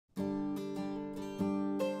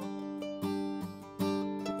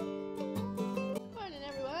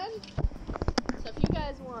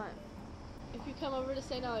come over to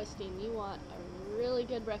St. Augustine, you want a really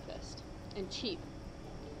good breakfast and cheap.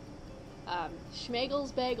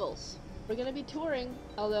 Schmegel's Bagels. We're gonna be touring,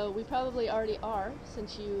 although we probably already are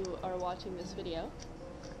since you are watching this video.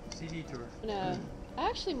 CD tour. I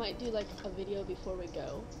actually might do like a video before we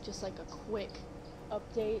go, just like a quick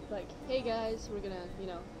update, like, hey guys, we're gonna, you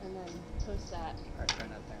know, and then post that. Alright, turn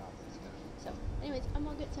that thing off. So, anyways, I'm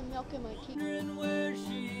gonna get some milk in my key.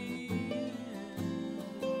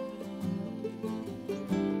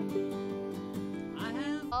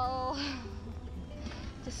 Oh,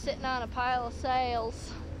 just sitting on a pile of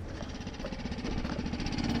sails.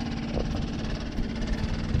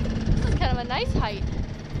 This is kind of a nice height.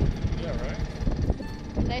 Yeah,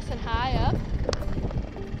 right? Nice and high up.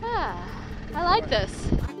 Ah, I like this.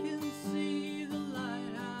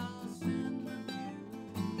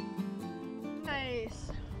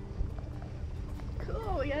 Nice.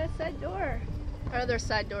 Cool, we got a side door. Our other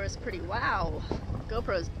side door is pretty wow.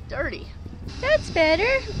 GoPro's dirty. That's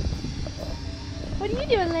better. What are you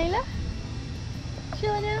doing, Layla?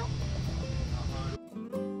 Chilling out?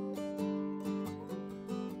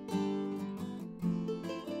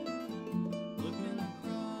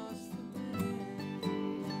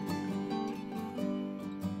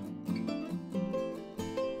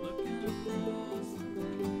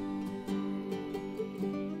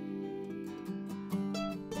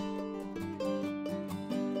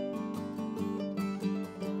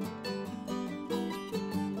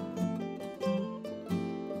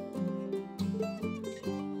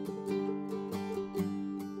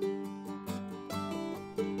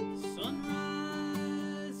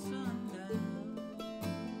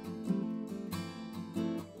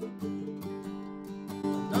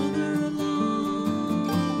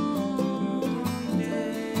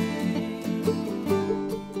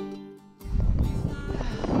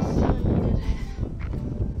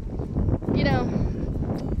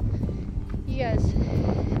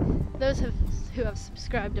 Those who have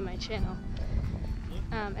subscribed to my channel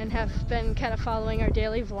and have been kind of following our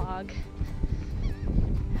daily vlog,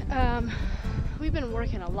 we've been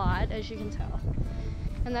working a lot, as you can tell,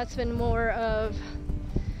 and that's been more of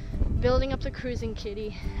building up the cruising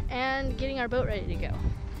kitty and getting our boat ready to go.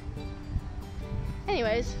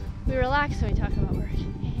 Anyways, we relax when we talk about work.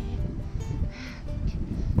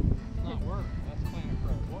 Not work, that's planning for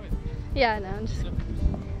a voyage. Yeah, no,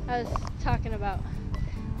 I was talking about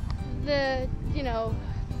the, you know,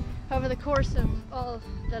 over the course of all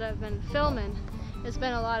that I've been filming, it's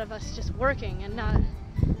been a lot of us just working and not,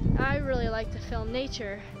 I really like to film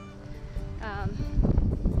nature,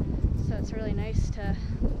 so it's really nice to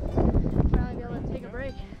finally be able to take a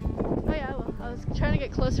break. Oh yeah, well, I was trying to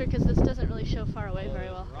get closer because this doesn't really show far away very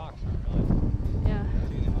well. Rocks aren't really. Yeah.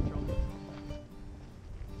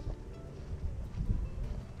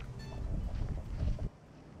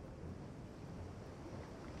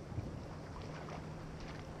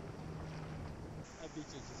 That beach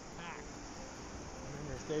is just packed. I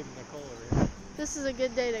remember Dave and Nicole over here. This is a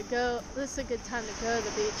good day to go. This is a good time to go to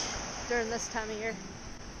the beach during this time of year.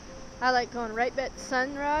 I like going right at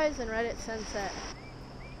sunrise and right at sunset.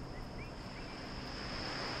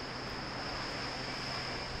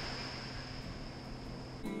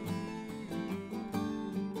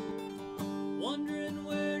 Wondering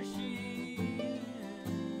where she is.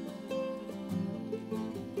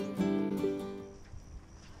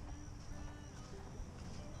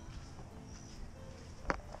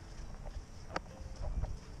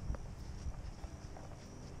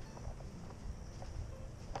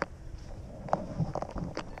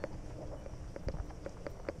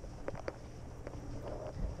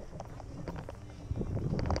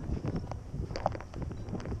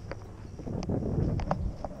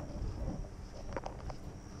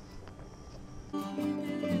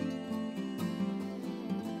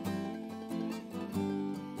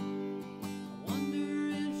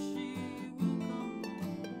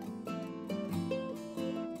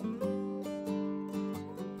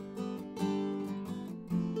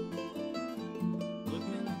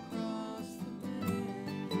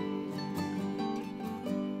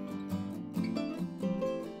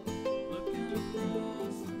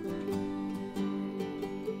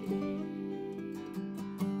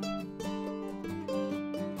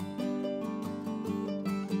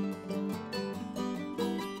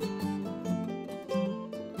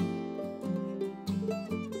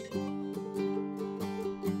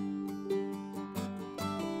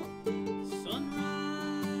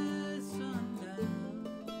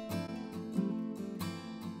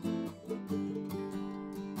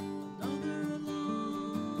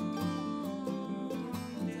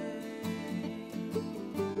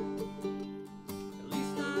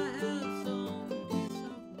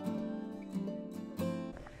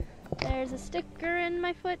 There's a sticker in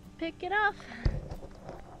my foot, pick it off.